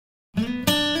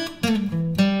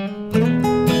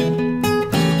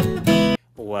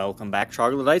Welcome back,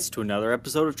 Troglodytes, to another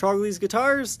episode of Trogly's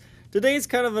Guitars. Today's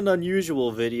kind of an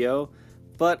unusual video,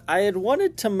 but I had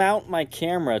wanted to mount my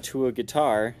camera to a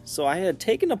guitar, so I had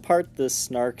taken apart this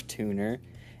Snark Tuner,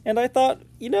 and I thought,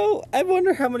 I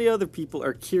wonder how many other people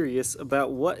are curious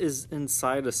about what is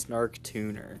inside a Snark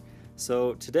Tuner.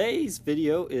 So today's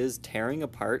video is tearing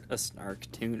apart a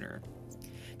Snark Tuner.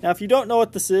 Now, if you don't know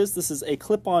what this is a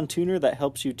clip-on tuner that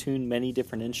helps you tune many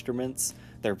different instruments.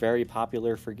 They're very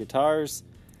popular for guitars.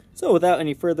 So without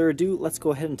any further ado, let's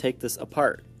go ahead and take this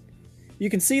apart. You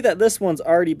can see that this one's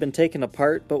already been taken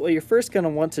apart, but what you're first going to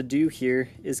want to do here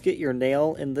is get your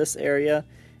nail in this area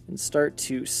and start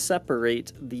to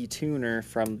separate the tuner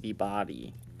from the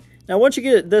body. Now once you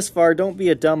get it this far, don't be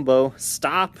a Dumbo.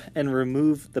 Stop and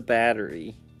remove the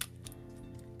battery.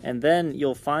 And then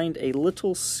you'll find a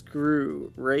little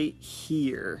screw right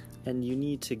here, and you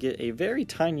need to get a very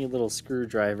tiny little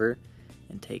screwdriver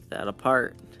and take that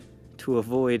apart to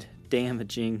avoid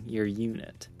damaging your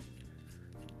unit.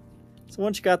 So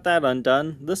once you got that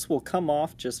undone, this will come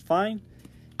off just fine.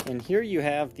 And here you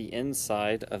have the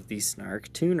inside of the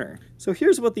Snark Tuner. So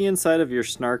here's what the inside of your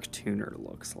Snark Tuner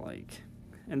looks like.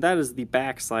 And that is the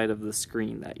back side of the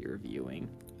screen that you're viewing.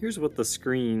 Here's what the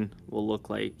screen will look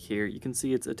like here. You can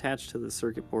see it's attached to the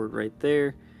circuit board right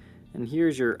there. And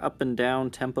here's your up and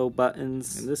down tempo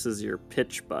buttons. And this is your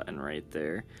pitch button right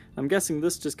there. I'm guessing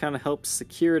this just kind of helps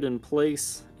secure it in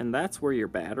place. And that's where your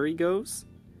battery goes.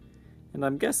 And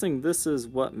I'm guessing this is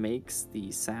what makes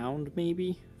the sound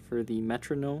maybe for the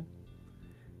metronome.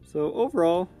 So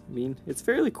overall, it's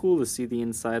fairly cool to see the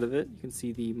inside of it. You can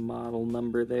see the model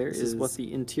number there. This is what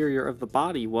the interior of the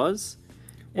body was.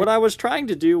 What I was trying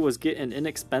to do was get an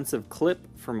inexpensive clip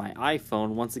for my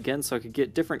iPhone once again so I could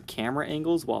get different camera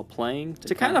angles while playing.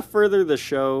 To kind of further the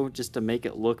show, just to make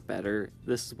it look better,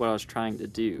 this is what I was trying to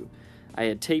do. I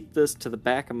had taped this to the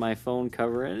back of my phone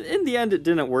cover, and in the end it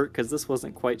didn't work because this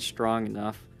wasn't quite strong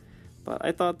enough. But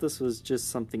I thought this was just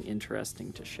something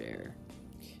interesting to share.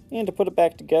 And to put it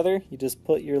back together, you just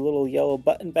put your little yellow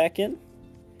button back in.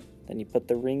 Then you put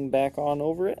the ring back on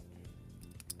over it.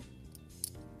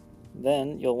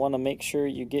 Then you'll want to make sure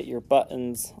you get your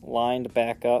buttons lined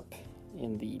back up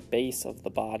in the base of the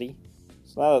body.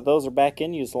 So now that those are back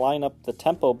in, you just line up the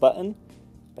tempo button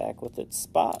back with its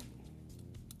spot.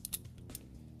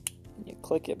 You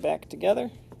click it back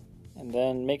together, and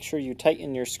then make sure you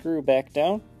tighten your screw back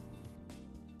down.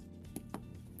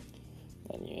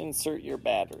 Then you insert your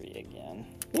battery again.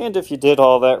 And if you did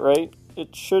all that right,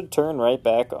 it should turn right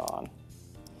back on.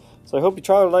 So I hope you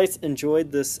Troglodytes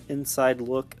enjoyed this inside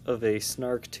look of a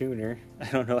Snark Tuner. I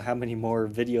don't know how many more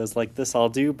videos like this I'll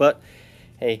do, but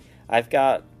hey, I've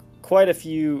got quite a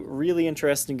few really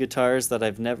interesting guitars that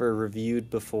I've never reviewed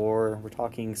before. We're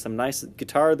talking some nice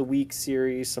Guitar of the Week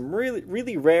series, some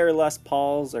really rare Les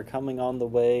Pauls are coming on the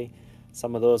way.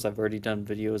 Some of those I've already done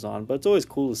videos on, but it's always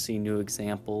cool to see new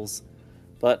examples.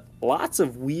 But lots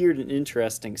of weird and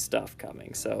interesting stuff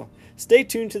coming, so stay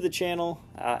tuned to the channel.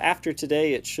 After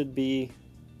today, it should be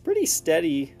pretty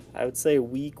steady, I would say a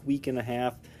week and a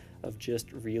half of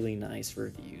just really nice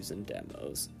reviews and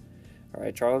demos.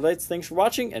 Alright, Troglodytes, thanks for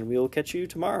watching, and we will catch you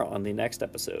tomorrow on the next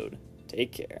episode.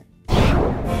 Take care.